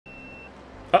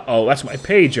Uh-oh, that's my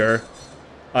pager.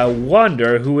 I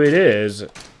wonder who it is.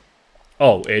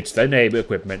 Oh, it's the name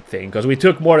equipment thing, because we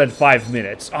took more than 5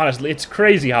 minutes. Honestly, it's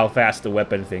crazy how fast the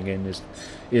weapon thing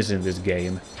is in this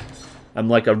game. I'm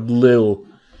like a little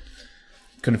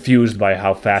confused by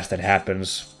how fast it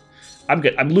happens.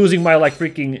 I'm losing my, like,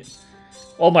 freaking...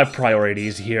 all my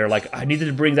priorities here. Like, I needed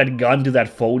to bring that gun to that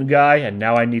phone guy, and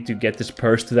now I need to get this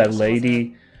purse to that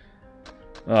lady.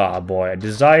 Oh, boy. A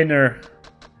designer...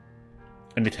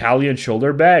 an Italian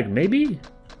shoulder bag, maybe?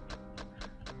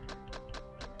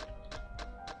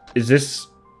 Is this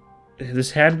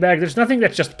handbag? There's nothing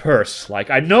that's just purse. Like,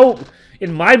 I know,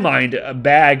 in my mind, a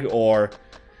bag or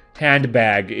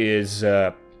handbag is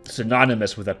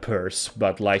synonymous with a purse.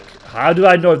 But, like, how do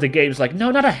I know if the game's like,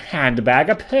 no, not a handbag,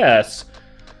 a purse?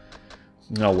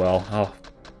 Oh, well,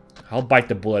 I'll bite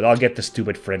the bullet. I'll get the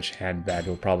stupid French handbag.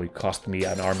 It'll probably cost me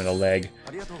an arm and a leg.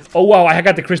 Oh, wow, I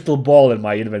got the crystal ball in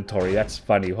my inventory. That's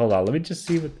funny. Hold on, let me just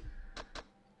see what...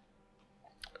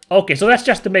 Okay, so that's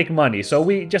just to make money. So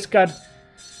we just got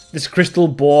this crystal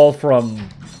ball from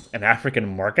an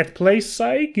African marketplace,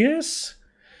 I guess?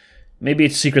 Maybe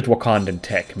it's secret Wakandan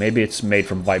tech. Maybe it's made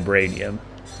from vibranium.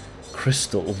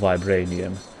 Crystal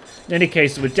vibranium. In any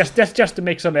case, that's just to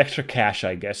make some extra cash,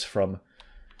 I guess, from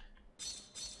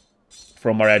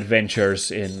our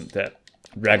adventures in the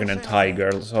Dragon and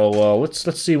Tiger. So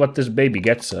let's see what this baby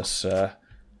gets us.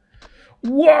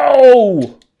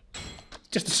 Whoa!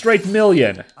 Just a straight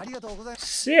million.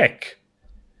 Sick.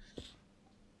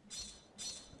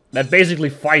 That basically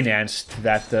financed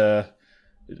that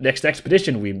next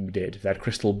expedition we did. That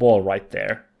crystal ball right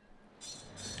there.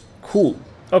 Cool.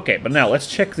 Okay, but now let's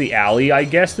check the alley, I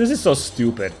guess. This is so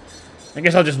stupid. I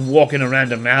guess I'll just walk in a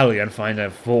random alley and find a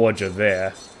forger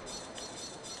there.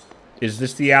 Is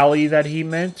this the alley that he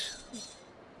meant?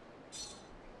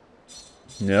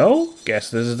 No?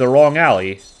 Guess this is the wrong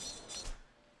alley.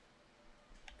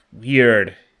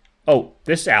 Weird. Oh,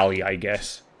 this alley, I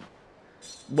guess.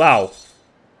 Wow.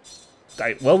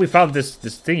 Well, we found this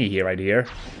thingy here, right here.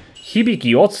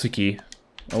 Hibiki Otsuki.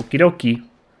 Okie dokie.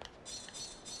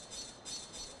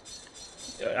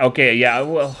 Okay, yeah,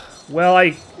 well,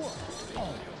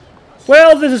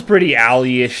 this is pretty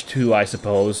alley-ish too, I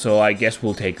suppose, so I guess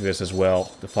we'll take this as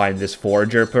well, to find this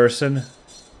forager person.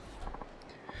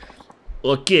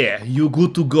 Okay, you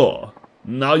good to go.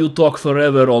 Now you talk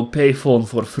forever on payphone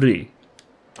for free.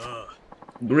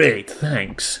 Great,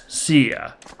 thanks. See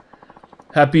ya.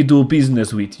 Happy do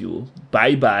business with you.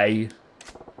 Bye-bye.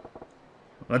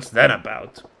 What's that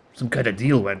about? Some kind of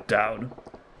deal went down.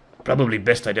 Probably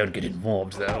best I don't get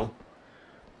involved, though.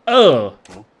 Oh!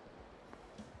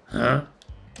 Huh?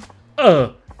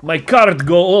 Oh! My card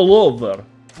go all over!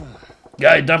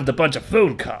 Guy dumped a bunch of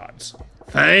phone cards.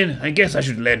 Fine, I guess I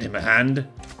should lend him a hand.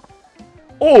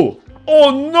 Oh!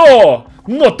 Oh no!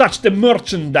 No touch the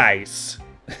merchandise!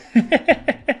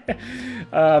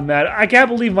 Man, I can't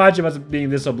believe Majima's being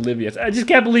this oblivious. I just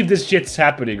can't believe this shit's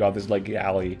happening on this, like,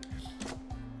 alley.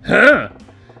 Huh?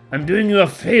 I'm doing you a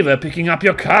favor picking up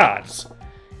your cards.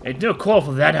 Ain't no call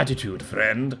for that attitude,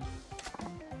 friend.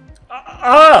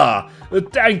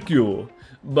 Thank you.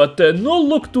 But no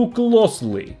look too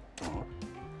closely.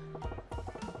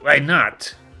 Why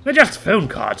not? They're just phone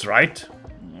cards, right?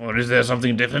 Or is there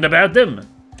something different about them?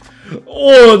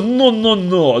 Oh, no.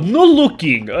 No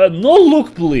looking. No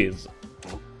look, please.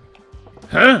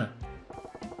 Huh?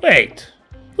 Wait.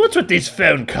 What's with these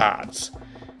phone cards?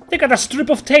 They got a strip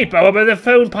of tape over where the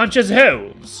phone punches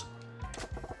holes.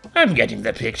 I'm getting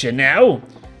the picture now.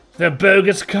 They're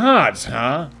bogus cards,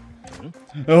 huh?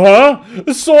 Huh?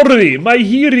 Sorry, my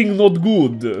hearing not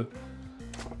good.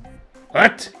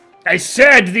 What? I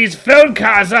said these phone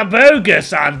cards are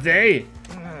bogus, aren't they?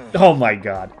 Oh my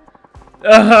god.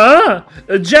 Uh-huh.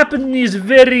 Japanese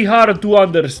very hard to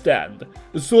understand.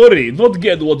 Sorry, not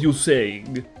get what you're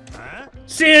saying.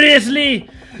 Seriously?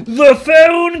 The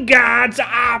phone cards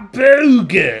are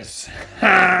bogus.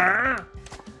 Huh?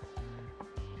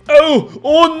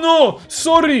 Oh no!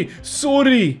 Sorry.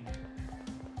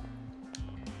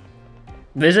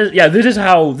 This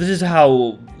is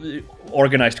how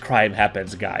organized crime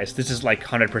happens, guys. This is like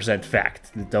 100%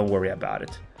 fact. Don't worry about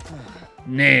it.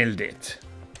 Nailed it.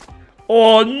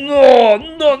 Oh no!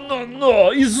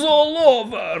 It's all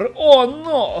over. Oh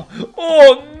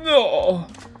no!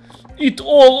 It's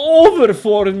all over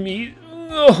for me.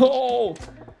 No.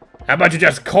 How about you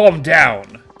just calm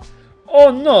down?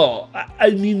 Oh no, I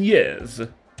mean yes.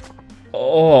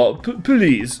 Oh,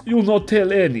 please, you not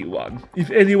tell anyone.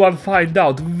 If anyone find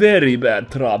out, very bad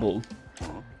trouble.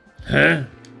 Huh?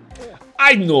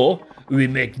 I know, we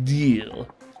make deal.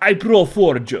 I pro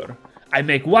forger. I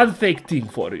make one fake thing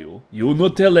for you. You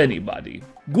not tell anybody.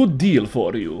 Good deal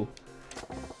for you.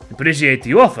 Appreciate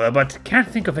the offer, but can't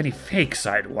think of any fakes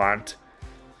I'd want.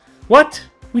 What?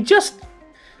 We just...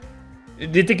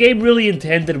 Did the game really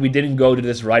intend that we didn't go to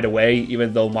this right away,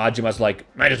 even though Majima's like,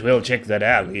 might as well check that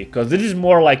alley? Because this is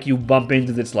more like you bump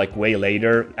into this like way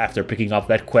later after picking up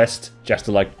that quest, just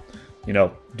to like, you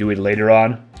know, do it later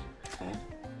on.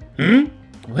 Hmm?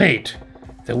 Wait,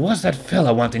 there was that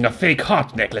fella wanting a fake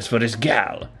heart necklace for his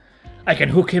gal. I can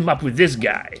hook him up with this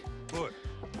guy.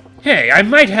 Hey, I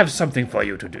might have something for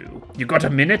you to do. You got a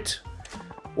minute?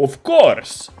 Of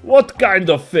course. What kind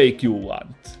of fake you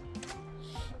want?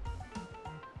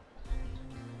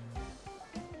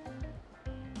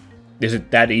 Is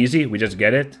it that easy? We just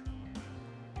get it?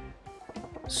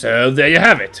 So there you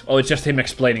have it. Oh, it's just him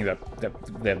explaining the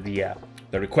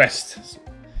request.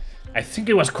 I think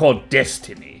it was called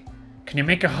Destiny. Can you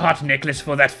make a heart necklace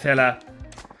for that fella?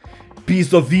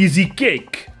 Piece of easy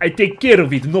cake. I take care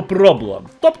of it, no problem.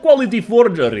 Top quality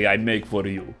forgery I make for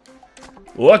you.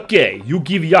 Okay, you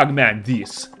give young man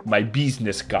this, my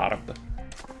business card.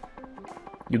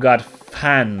 You got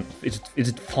fan. Is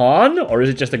it Fawn or is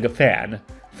it just like a fan?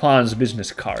 Fawn's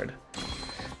business card.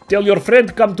 Tell your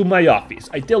friend come to my office.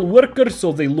 I tell workers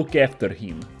so they look after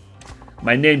him.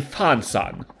 My name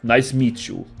Fawn-san. Nice meet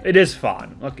you. It is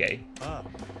Fawn. Okay.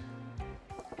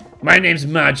 My name's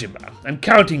Majima. I'm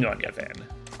counting on you then.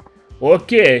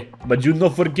 Okay, but you no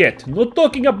forget, no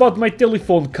talking about my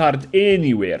telephone card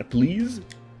anywhere, please.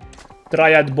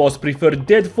 Triad boss prefer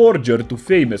dead forger to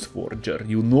famous forger,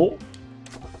 you know?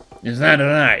 Is that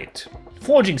right?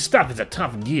 Forging stuff is a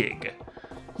tough gig.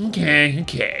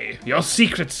 Okay. Your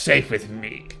secret's safe with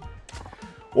me.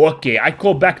 Okay, I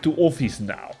go back to office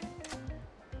now.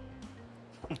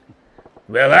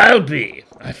 Well, I'll be.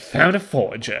 I found a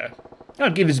forger. I'll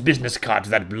give his business card to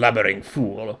that blubbering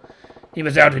fool. He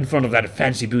was out in front of that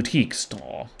fancy boutique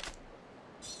store.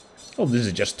 Oh, this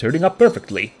is just turning up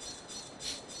perfectly.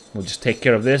 We'll just take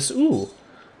care of this. Ooh,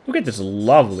 look at this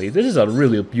lovely. This is a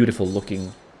really beautiful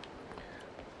looking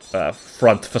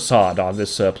front facade on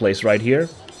this place right here.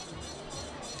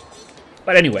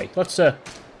 But anyway, let's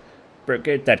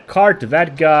get that card to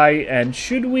that guy. And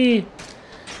should we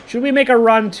make a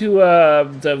run to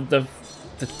the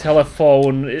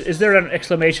telephone? Is there an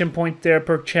exclamation point there,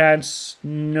 perchance?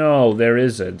 No, there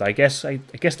isn't. I guess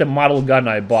the model gun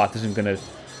I bought isn't gonna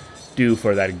do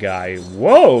for that guy.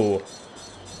 Whoa!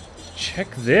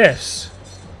 Check this.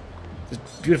 This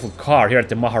beautiful car here at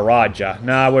the Maharaja.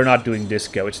 Nah, we're not doing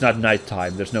disco. It's not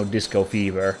nighttime. There's no disco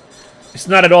fever. It's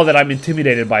not at all that I'm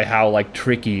intimidated by how like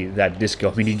tricky that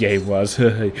disco minigame was.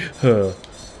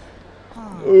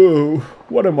 Oh,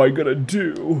 what am I gonna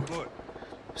do?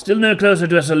 Still no closer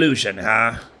to a solution,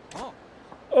 huh?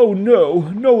 Oh no,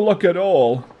 no luck at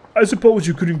all. I suppose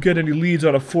you couldn't get any leads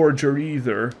on a forger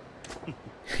either.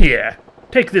 Here,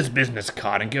 take this business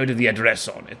card and go to the address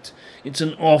on it. It's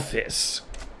an office.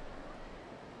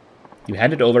 You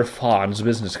handed over Fawn's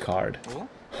business card.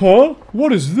 Huh?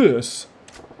 What is this?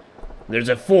 There's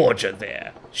a forger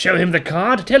there. Show him the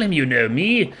card, tell him you know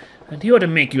me, and he ought to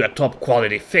make you a top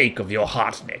quality fake of your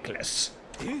heart necklace.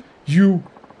 You're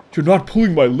not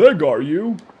pulling my leg, are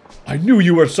you? I knew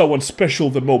you were someone special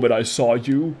the moment I saw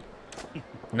you.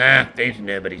 Nah, ain't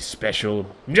nobody special.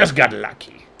 Just got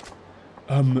lucky.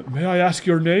 May I ask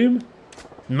your name?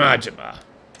 Majima.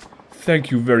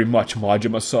 Thank you very much,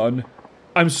 Majima-san.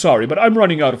 I'm sorry, but I'm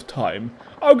running out of time.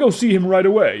 I'll go see him right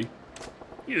away.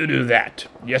 You do that.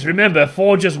 Just remember,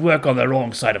 forgers work on the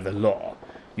wrong side of the law.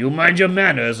 You mind your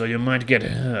manners or you might get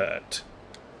hurt.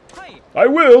 I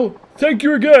will. Thank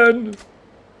you again.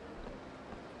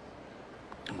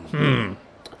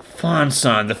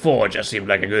 Fawn-san, the forger, seemed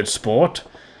like a good sport.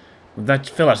 That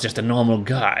fella's just a normal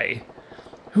guy.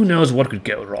 Who knows what could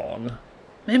go wrong?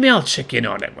 Maybe I'll check in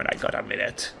on him when I got a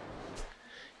minute.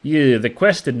 Yeah, the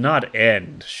quest did not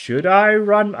end. Should I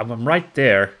run? I'm right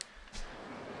there.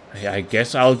 I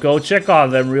guess I'll go check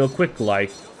on them real quick,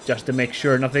 like, just to make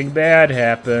sure nothing bad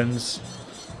happens.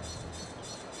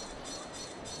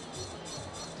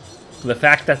 The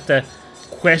fact that the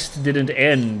quest didn't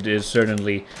end is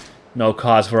certainly no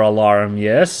cause for alarm,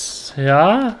 yes?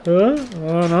 Yeah? Oh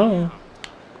no.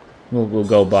 We'll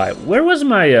go by. Where was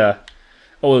my,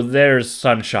 Oh, there's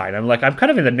Sunshine. I'm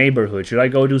kind of in the neighborhood. Should I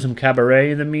go do some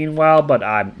cabaret in the meanwhile? But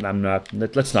I'm not.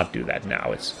 Let's not do that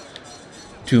now. It's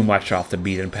too much off the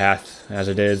beaten path as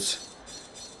it is.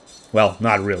 Well,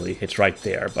 not really. It's right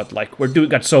there. But, like,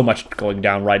 got so much going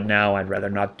down right now, I'd rather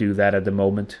not do that at the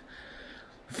moment.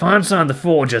 Fawn-san the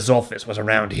Forger's office was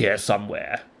around here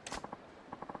somewhere.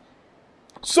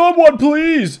 Someone,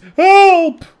 please!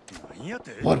 Help!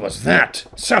 What was that?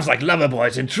 Sounds like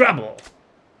Loverboy's in trouble.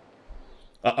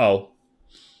 Uh-oh.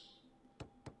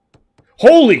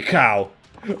 Holy cow!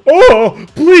 Oh,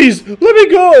 please, let me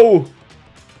go!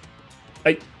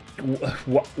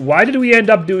 Why did we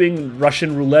end up doing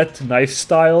Russian roulette knife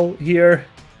style here?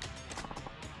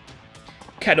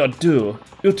 Cannot do.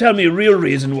 You tell me real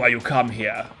reason why you come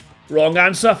here. Wrong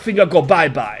answer, finger go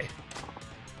bye-bye.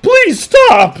 Please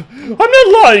stop! I'm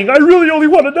not lying, I really only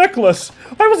want a necklace.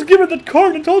 I was given that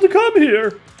card and told to come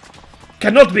here.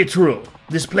 Cannot be true.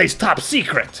 This place top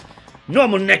secret.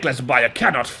 Normal necklace buyer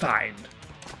cannot find.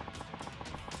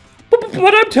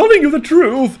 But I'm telling you the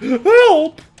truth.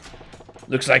 Help!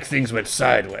 Looks like things went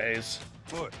sideways.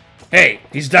 Hey,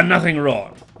 he's done nothing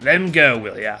wrong. Let him go,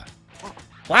 will ya?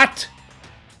 What?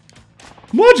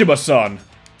 Majima-san!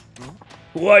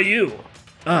 Who are you?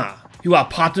 Ah, you are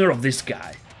partner of this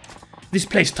guy. This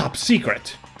place top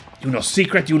secret. You know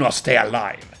secret, you know stay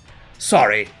alive.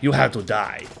 Sorry, you have to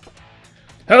die.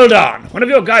 Hold on, one of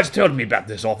your guys told me about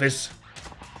this office.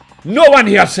 No one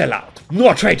here sell out.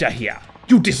 No traitor here.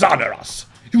 You dishonor us.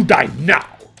 You die now.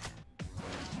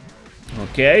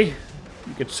 Okay,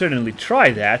 you could certainly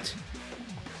try that.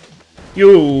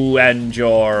 You and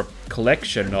your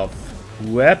collection of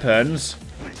weapons.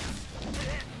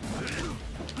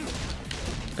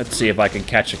 Let's see if I can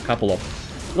catch a couple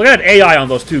of... Look at that AI on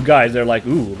those two guys. They're like,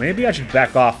 ooh, maybe I should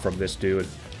back off from this dude.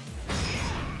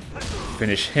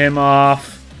 Finish him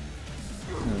off.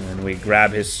 And then we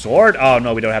grab his sword. Oh,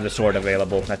 no, we don't have the sword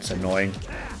available. That's annoying.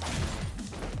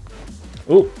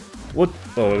 Ooh, what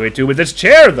will we do with this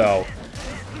chair, though?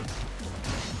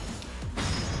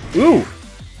 Ooh.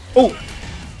 Oh.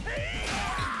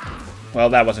 Well,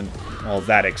 that wasn't all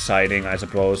that exciting, I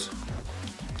suppose.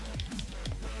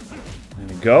 There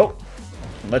we go.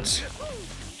 Let's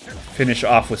finish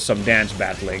off with some dance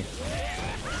battling.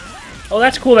 Oh,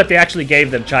 that's cool that they actually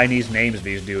gave them Chinese names,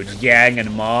 these dudes. Yang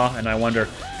and Ma, and I wonder...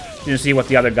 You see what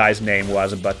the other guy's name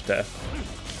was, but...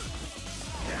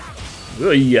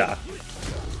 yeah.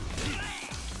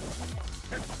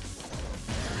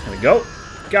 There we go.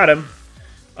 Got him.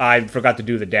 I forgot to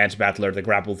do the dance battler, the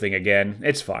grapple thing again.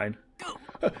 It's fine.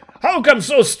 How come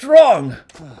so strong?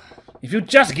 If you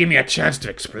just give me a chance to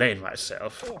explain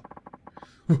myself.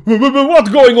 What's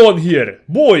going on here?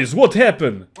 Boys, what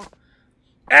happened?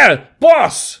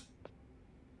 Boss!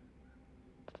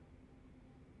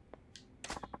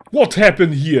 What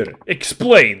happened here?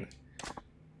 Explain.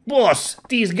 Boss,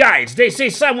 these guys, they say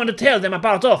someone to tell them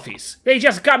about office. They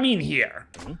just come in here.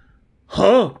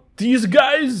 Huh? These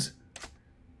guys?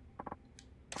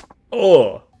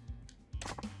 Oh.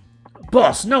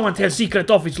 Boss, no one tells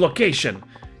secret office location.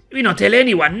 We don't tell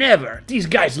anyone, never. These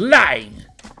guys lying.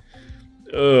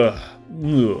 Ugh.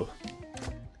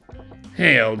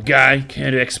 Hey, old guy,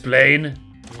 can you explain?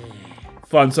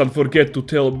 Fansan, forget to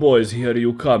tell boys here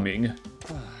you coming.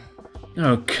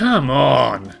 Oh, come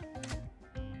on.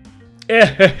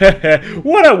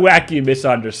 What a wacky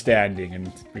misunderstanding.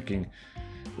 And freaking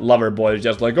Loverboy is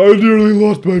just like, I nearly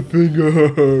lost my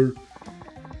finger.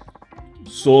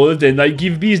 So then I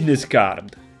give business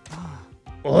card.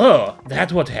 Oh,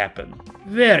 that's what happened.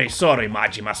 Very sorry,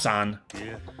 Majima-san.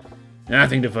 Yeah.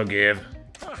 Nothing to forgive.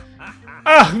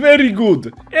 Ah, very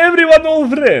good. Everyone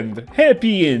old friend.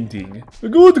 Happy ending.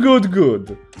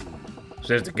 Good.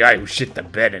 Says the guy who shit the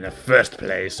bed in the first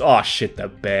place. Oh, shit the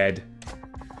bed.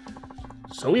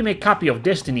 So we make copy of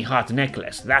Destiny Heart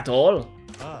necklace, that all?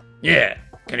 Yeah,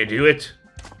 can you do it?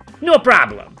 No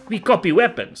problem. We copy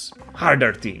weapons.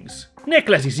 Harder things.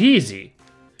 Necklace is easy.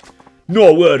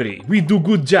 No worry, we do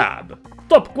good job.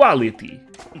 Top quality.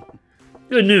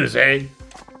 Good news, eh?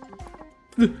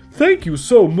 Thank you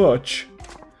so much.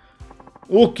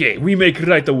 Okay, we make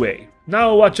right away.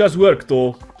 Now watch us work,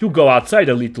 though. You go outside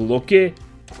a little, okay?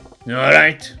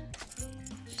 Alright.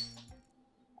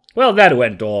 Well, that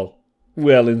went all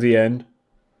well in the end.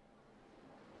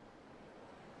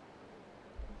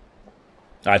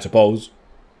 I suppose.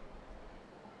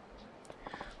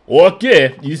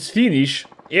 Okay, it's finished.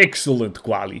 Excellent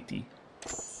quality.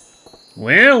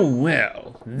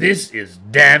 Well, this is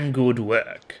damn good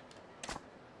work.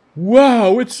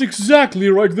 Wow, it's exactly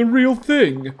like the real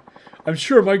thing. I'm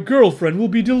sure my girlfriend will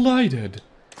be delighted.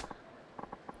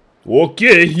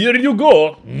 Okay, here you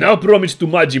go. Now promise to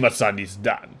Majima-san is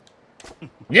done.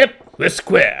 Yep, we're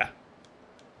square.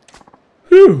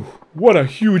 Phew, what a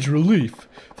huge relief.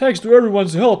 Thanks to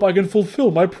everyone's help, I can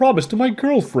fulfill my promise to my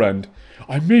girlfriend.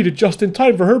 I made it just in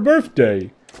time for her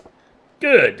birthday.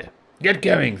 Good. Get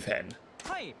going then.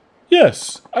 Hi.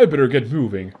 Yes, I better get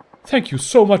moving. Thank you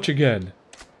so much again.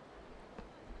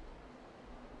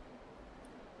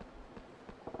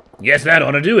 Guess that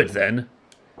ought to do it then.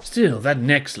 Still, that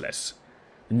necklace.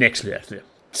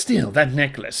 Still, that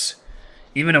necklace.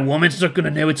 Even a woman's not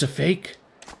gonna know it's a fake?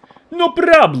 No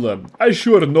problem. I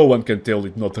sure no one can tell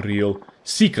it not real.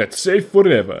 Secret safe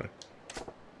forever.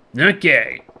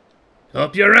 Okay.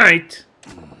 Hope you're right.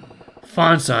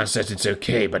 Fonson says it's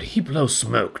okay, but he blows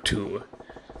smoke too.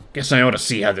 Guess I ought to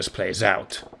see how this plays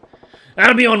out.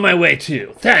 I'll be on my way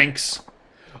too. Thanks.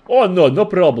 Oh no, no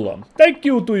problem. Thank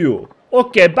you to you.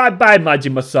 Okay, bye-bye,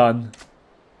 Majima-san.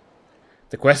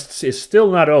 The quest is still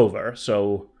not over,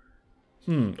 so...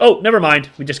 Oh, never mind.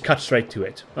 We just cut straight to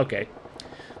it. Okay.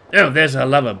 Oh, there's a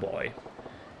lover boy.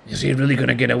 Is he really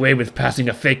gonna get away with passing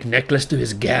a fake necklace to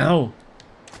his gal?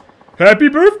 Happy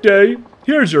birthday!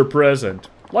 Here's your present.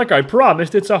 Like I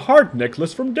promised, it's a heart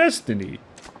necklace from Destiny.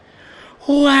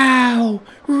 Wow!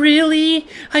 Really?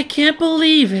 I can't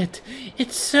believe it.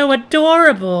 It's so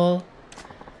adorable.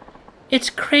 It's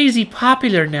crazy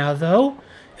popular now, though.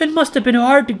 It must have been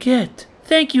hard to get.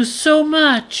 Thank you so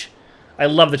much. I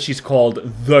love that she's called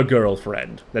the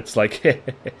girlfriend. That's like...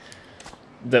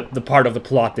 the part of the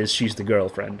plot is she's the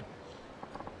girlfriend.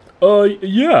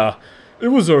 Yeah. It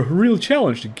was a real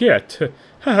challenge to get.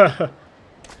 I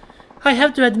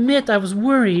have to admit I was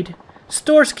worried.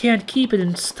 Stores can't keep it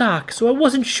in stock, so I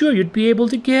wasn't sure you'd be able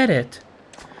to get it.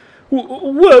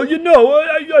 Well, you know,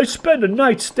 I spent a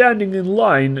night standing in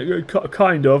line,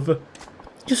 kind of.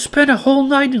 You spent a whole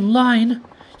night in line?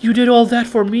 You did all that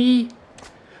for me?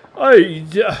 I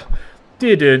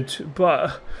didn't,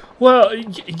 but... Well,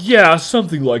 yeah,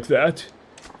 something like that.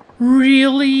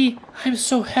 Really? I'm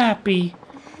so happy.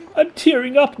 I'm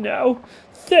tearing up now.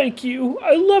 Thank you.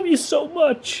 I love you so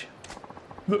much.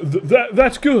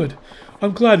 That's good.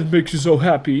 I'm glad it makes you so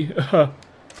happy.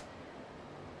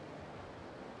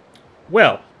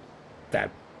 Well, that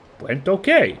went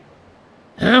okay.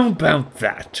 How about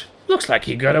that? Looks like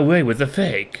he got away with the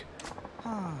fake.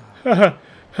 Huh?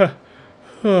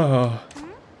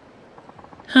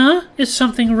 Is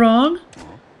something wrong?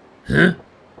 Huh?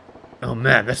 Oh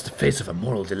man, that's the face of a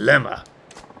moral dilemma.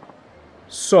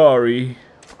 Sorry.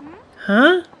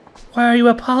 Huh? Why are you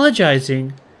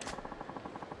apologizing?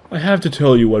 I have to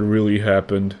tell you what really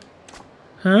happened.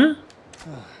 Huh?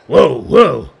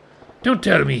 Whoa! Don't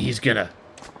tell me he's gonna...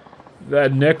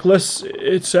 That necklace,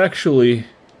 it's actually...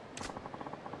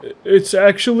 It's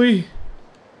a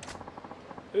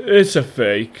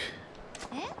fake.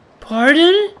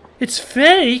 Pardon? It's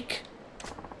fake?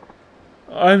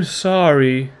 I'm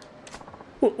sorry.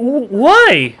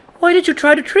 Why? Why did you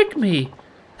try to trick me?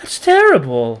 That's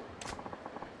terrible.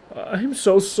 I'm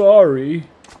so sorry.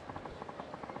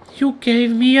 You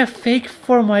gave me a fake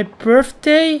for my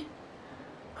birthday?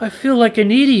 I feel like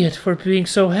an idiot for being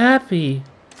so happy.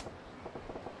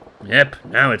 Yep,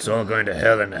 now it's all going to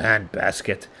hell in a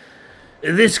handbasket.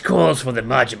 This calls for the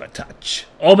Majima touch.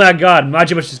 Oh my god,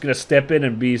 Majima's just gonna step in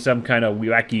and be some kind of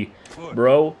wacky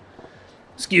bro.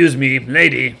 Excuse me,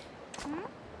 lady.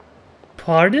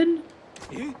 Pardon?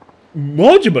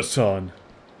 Majima-san!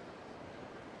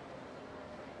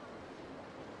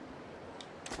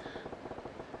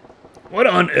 What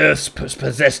on earth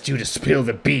possessed you to spill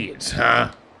the beads,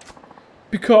 huh?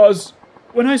 Because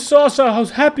when I saw how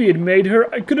happy it made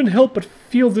her, I couldn't help but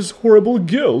feel this horrible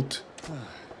guilt.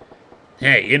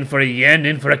 Hey, in for a yen,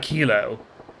 in for a kilo.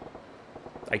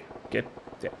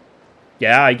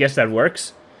 Yeah, I guess that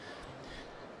works.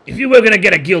 If you were gonna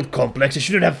get a guilt complex, you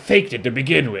shouldn't have faked it to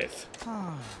begin with.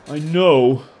 I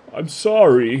know. I'm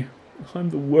sorry. I'm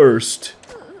the worst.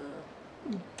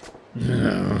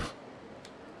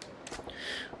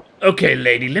 Okay,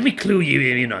 lady, let me clue you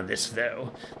in on this,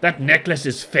 though. That necklace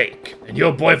is fake, and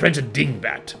your boyfriend's a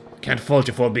dingbat. Can't fault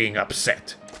you for being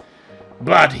upset.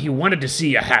 But he wanted to see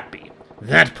you happy.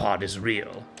 That part is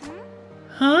real.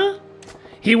 Huh?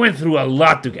 He went through a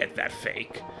lot to get that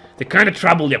fake. The kind of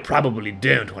trouble you probably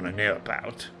don't want to know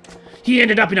about. He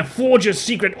ended up in a forger's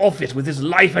secret office with his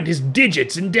life and his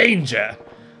digits in danger.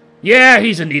 Yeah,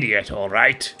 he's an idiot, all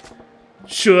right.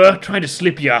 Sure, trying to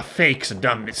slip you a fake's a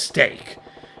dumb mistake.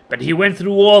 But he went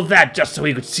through all that just so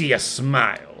he could see a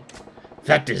smile.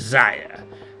 That desire,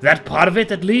 that part of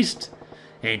it at least,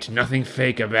 ain't nothing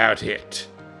fake about it.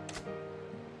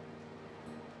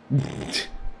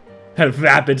 That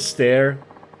rapid stare.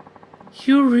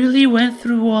 You really went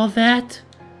through all that?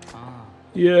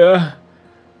 Yeah,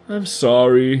 I'm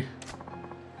sorry.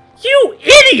 You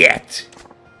idiot!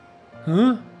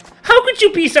 Huh? How could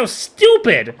you be so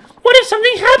stupid? What if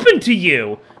something happened to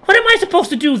you? What am I supposed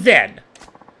to do then?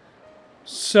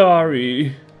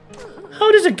 Sorry.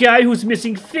 How does a guy who's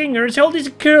missing fingers hold his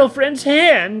girlfriend's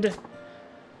hand?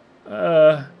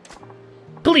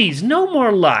 Please, no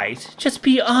more lies. Just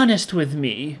be honest with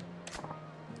me.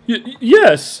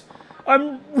 Yes.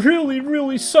 I'm really,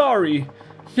 really sorry.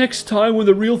 Next time when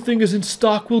the real thing is in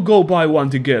stock, we'll go buy one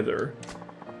together.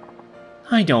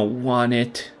 I don't want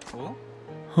it.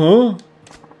 Huh?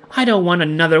 I don't want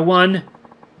another one.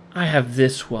 I have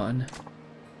this one.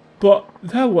 But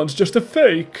that one's just a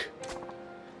fake.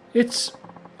 It's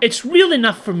real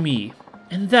enough for me,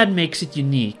 and that makes it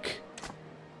unique.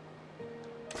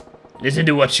 Listen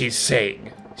to what she's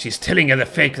saying. She's telling you the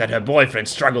fake that her boyfriend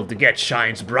struggled to get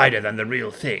shines brighter than the real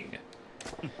thing.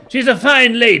 She's a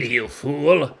fine lady, you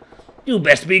fool. You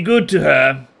best be good to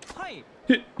her.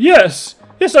 Yes,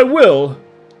 I will.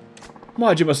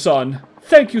 Majima-san,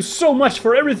 thank you so much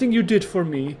for everything you did for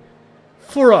me.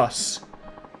 For us.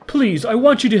 Please, I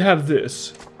want you to have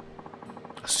this.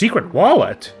 A secret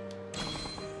wallet?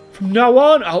 From now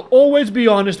on, I'll always be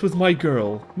honest with my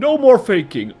girl. No more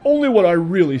faking, only what I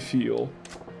really feel.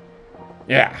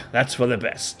 Yeah, that's for the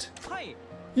best.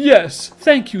 Yes,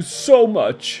 thank you so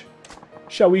much.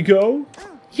 Shall we go?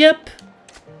 Yep.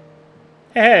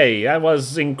 Hey, that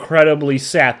was incredibly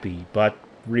sappy, but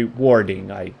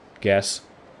rewarding, I guess.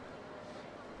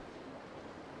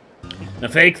 A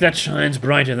fake that shines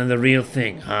brighter than the real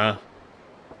thing, huh?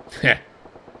 Heh.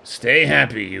 Stay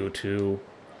happy, you two.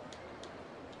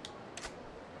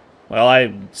 Well,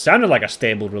 I sounded like a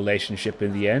stable relationship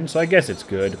in the end, so I guess it's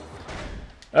good.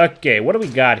 Okay, what do we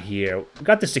got here? We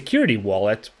got the security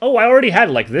wallet. Oh, I already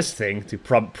had, like, this thing to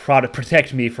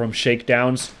protect me from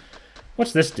shakedowns.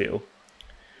 What's this do?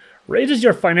 Raises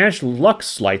your financial luck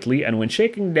slightly, and when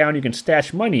shaking down, you can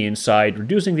stash money inside,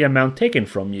 reducing the amount taken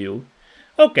from you.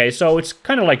 Okay, so it's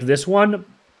kind of like this one,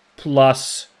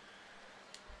 plus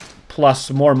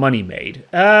more money made.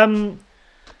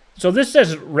 So this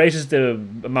says raises the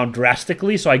amount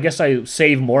drastically, so I guess I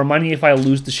save more money if I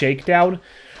lose the shakedown.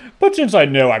 But since I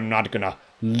know I'm not gonna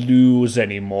lose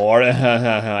anymore,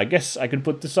 I guess I could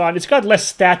put this on. It's got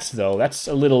less stats though. That's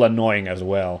a little annoying as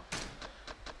well.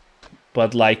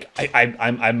 But like,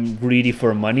 I'm greedy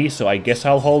for money, so I guess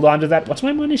I'll hold on to that. What's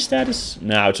my money status?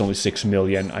 No, it's only 6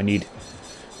 million. I need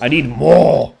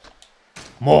more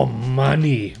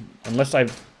money. Unless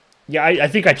I've, yeah, I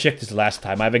think I checked this last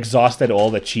time. I've exhausted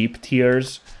all the cheap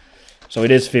tiers, so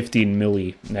it is 15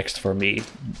 milli next for me,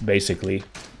 basically.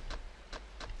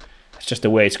 It's just the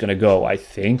way it's gonna go, I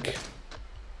think.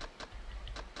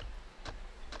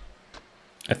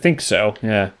 I think so,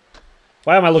 yeah.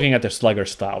 Why am I looking at the slugger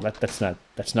style?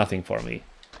 That's nothing for me.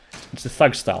 It's the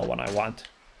thug style one I want.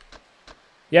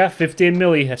 Yeah, 15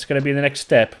 milli, that's gonna be the next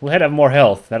step. We'll have more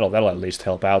health. That'll at least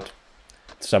help out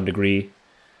to some degree.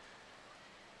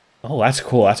 Oh, that's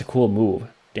cool. That's a cool move.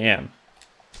 Damn.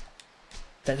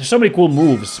 There's so many cool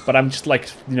moves, but I'm just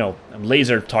like, you know, I'm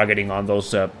laser targeting on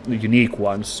those unique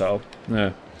ones, so...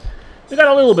 We got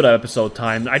a little bit of episode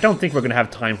time. I don't think we're going to have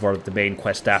time for the main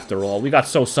quest after all. We got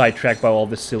so sidetracked by all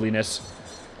this silliness.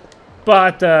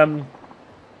 But we'll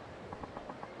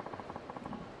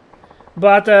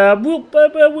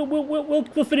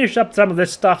finish up some of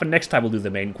this stuff, and next time we'll do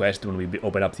the main quest when we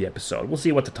open up the episode. We'll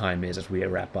see what the time is as we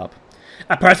wrap up.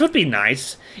 A purse would be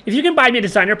nice. If you can buy me a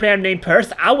designer player named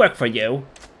Purse, I'll work for you.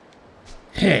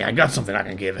 Hey, I got something I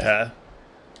can give her.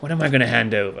 What am I going to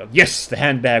hand over? Yes, the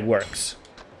handbag works.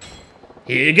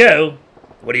 Here you go.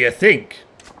 What do you think?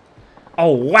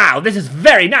 Oh, wow, this is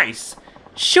very nice.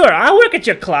 Sure, I'll work at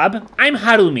your club. I'm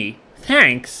Harumi.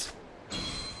 Thanks.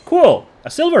 Cool.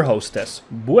 A silver hostess.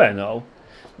 Bueno.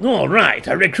 All right,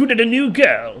 I recruited a new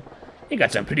girl. We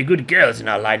got some pretty good girls in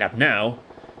our lineup now.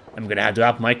 I'm gonna have to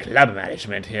up my club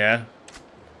management here.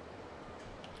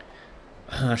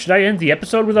 Should I end the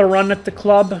episode with a run at the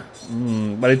club?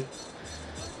 But it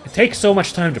takes so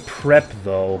much time to prep,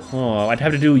 though. Oh, I'd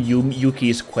have to do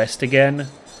Yuki's quest again.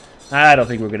 I don't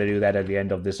think we're gonna do that at the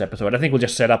end of this episode. I think we'll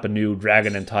just set up a new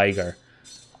Dragon and Tiger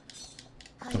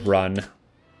run.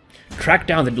 Track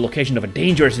down the location of a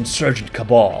dangerous insurgent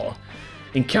cabal.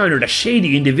 Encountered a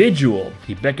shady individual.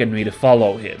 He beckoned me to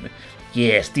follow him.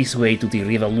 Yes, this way to the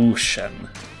revolution.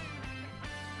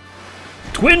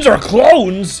 Twins are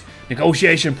clones!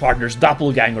 Negotiation partner's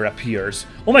doppelganger appears.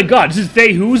 Oh my god, this is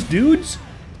Fei Hu's dudes?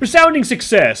 Resounding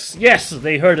success! Yes,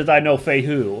 they heard that I know Fei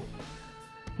Hu.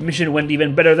 Mission went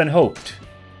even better than hoped.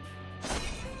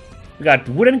 We got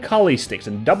wooden collie sticks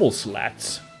and double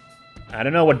slats. I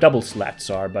don't know what double slats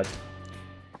are, but...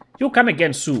 You'll come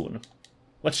again soon.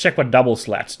 Let's check what double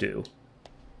slats do.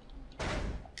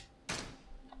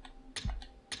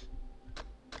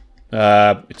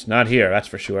 It's not here, that's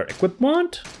for sure.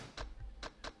 Equipment?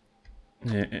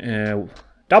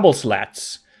 Double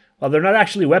slats. While they're not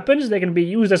actually weapons, they can be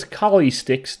used as collie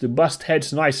sticks to bust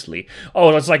heads nicely.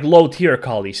 Oh, it's like low-tier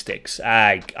collie sticks.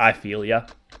 I feel ya.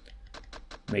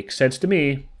 Makes sense to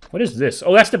me. What is this?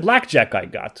 Oh, that's the blackjack I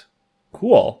got.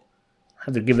 Cool. I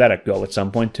have to give that a go at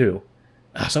some point, too.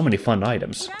 Ah, so many fun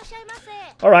items.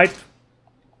 Alright.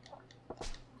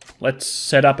 Let's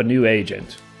set up a new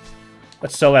agent.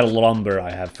 Let's sell that lumber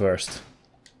I have first.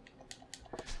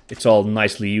 It's all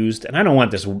nicely used, and I don't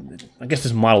want this... I guess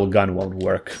this model gun won't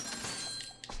work.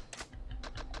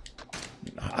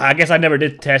 I guess I never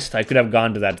did test. I could have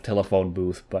gone to that telephone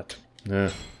booth, but...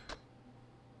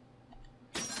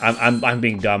 I'm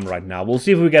being dumb right now. We'll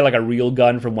see if we get like a real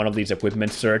gun from one of these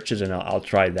equipment searches, and I'll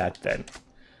try that then.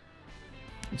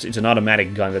 It's an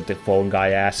automatic gun that the phone guy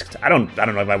asked. I don't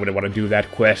know if I would want to do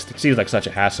that quest. It seems like such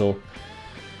a hassle.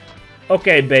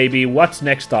 Okay, baby, what's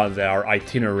next on our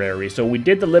itinerary? So we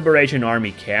did the Liberation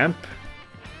Army camp.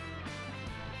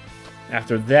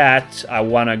 After that, I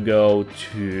want to go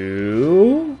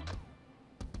to...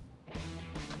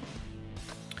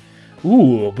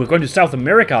 Ooh, we're going to South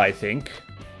America, I think.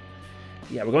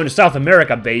 Yeah, we're going to South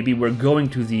America, baby. We're going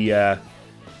to the,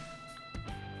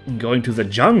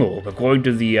 jungle. We're going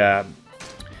to the,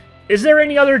 Is there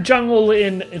any other jungle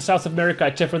in South America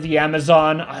except for the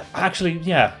Amazon? Actually,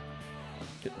 yeah.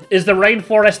 Is the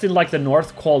rainforest in, like, the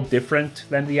north called different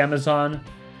than the Amazon?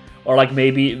 Or, like,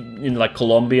 maybe in, like,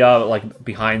 Colombia, like,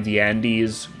 behind the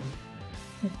Andes?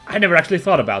 I never actually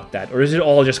thought about that. Or is it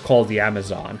all just called the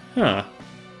Amazon? Huh.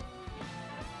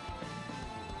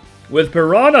 With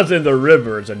piranhas in the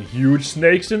rivers and huge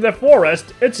snakes in the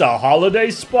forest, it's a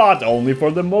holiday spot only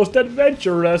for the most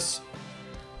adventurous.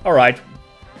 Alright.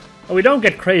 Well, we don't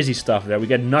get crazy stuff there. We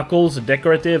get knuckles, a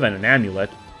decorative, and an amulet.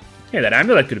 Hey, that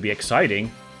amulet could be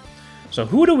exciting. So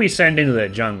who do we send into the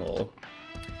jungle?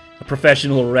 A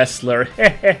professional wrestler.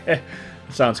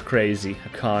 Sounds crazy. A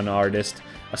con artist.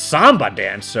 A samba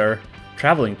dancer.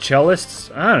 Traveling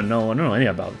cellists. I don't know anything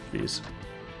about these.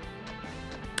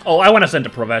 Oh, I want to send a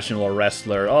professional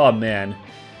wrestler. Oh, man.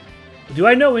 Do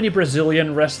I know any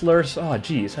Brazilian wrestlers? Oh,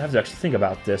 geez. I have to actually think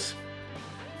about this.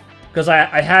 Because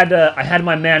I had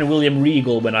my man William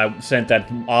Regal when I sent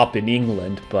that op in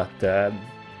England, but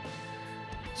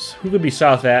who could be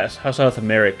South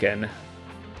American?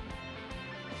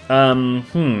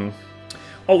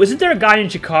 Oh, isn't there a guy in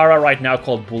Chikara right now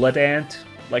called Bullet Ant?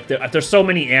 Like there's so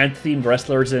many ant-themed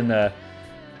wrestlers in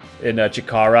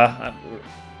Chikara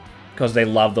because they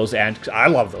love those ants. I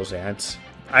love those ants.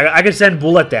 I could send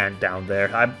Bullet Ant down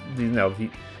there. I'm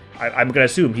gonna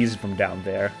assume he's from down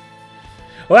there.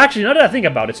 Well, actually, now that I think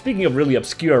about it, speaking of really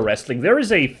obscure wrestling, there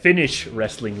is a Finnish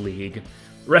wrestling league.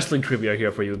 Wrestling trivia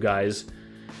here for you guys.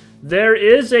 There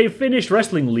is a Finnish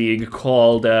wrestling league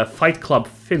called Fight Club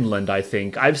Finland, I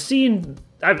think. I've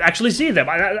actually seen them.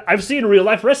 I've seen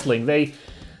real-life wrestling. They,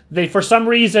 for some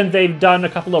reason, they've done a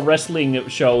couple of wrestling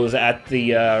shows at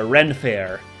the Ren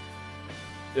Fair.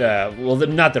 Well,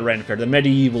 not the Ren Fair, the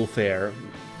Medieval Fair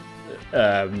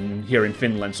here in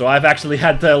Finland. So I've actually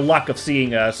had the luck of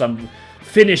seeing some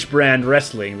Finnish brand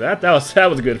wrestling. That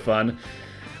was good fun.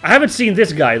 I haven't seen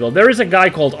this guy though. There is a guy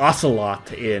called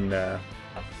Ocelot in the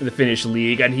Finnish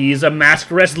league, and he's a masked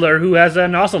wrestler who has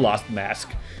an ocelot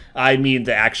mask. I mean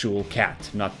the actual cat,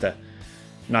 not the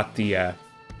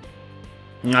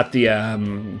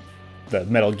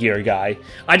Metal Gear guy.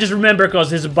 I just remember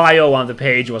because his bio on the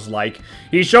page was like,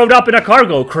 he showed up in a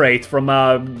cargo crate from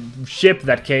a ship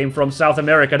that came from South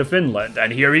America to Finland,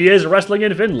 and here he is wrestling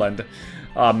in Finland.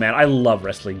 Oh man, I love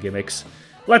wrestling gimmicks.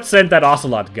 Let's send that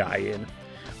Ocelot guy in.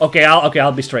 Okay,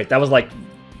 I'll be straight. That was like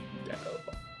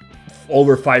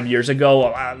over 5 years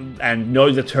ago, and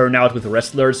knowing the turnout with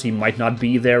wrestlers, he might not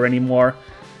be there anymore.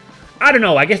 I don't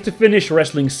know. I guess the Finnish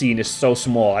wrestling scene is so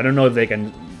small. I don't know if they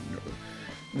can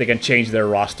change their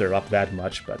roster up that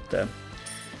much. But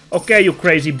okay, you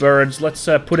crazy birds, let's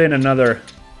put in another.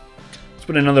 Let's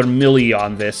put another milli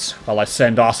on this while I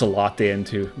send Ocelot in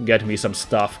to get me some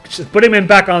stuff. Just put him in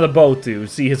back on the boat to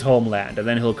see his homeland, and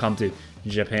then he'll come to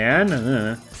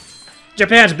Japan.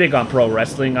 Japan's big on pro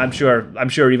wrestling. I'm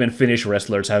sure even Finnish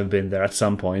wrestlers have been there at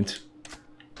some point.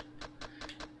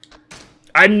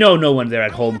 I know no one there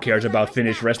at home cares about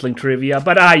Finnish wrestling trivia,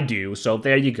 but I do, so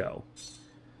there you go.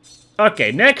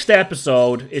 Okay, next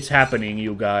episode, it's happening,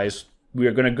 you guys.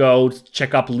 We're gonna go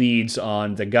check up leads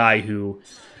on the guy who...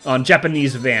 on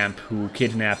Japanese vamp who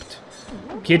kidnapped,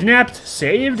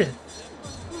 saved,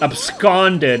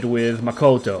 absconded with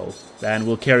Makoto, and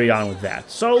we'll carry on with that.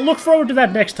 So look forward to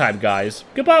that next time, guys.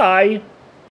 Goodbye!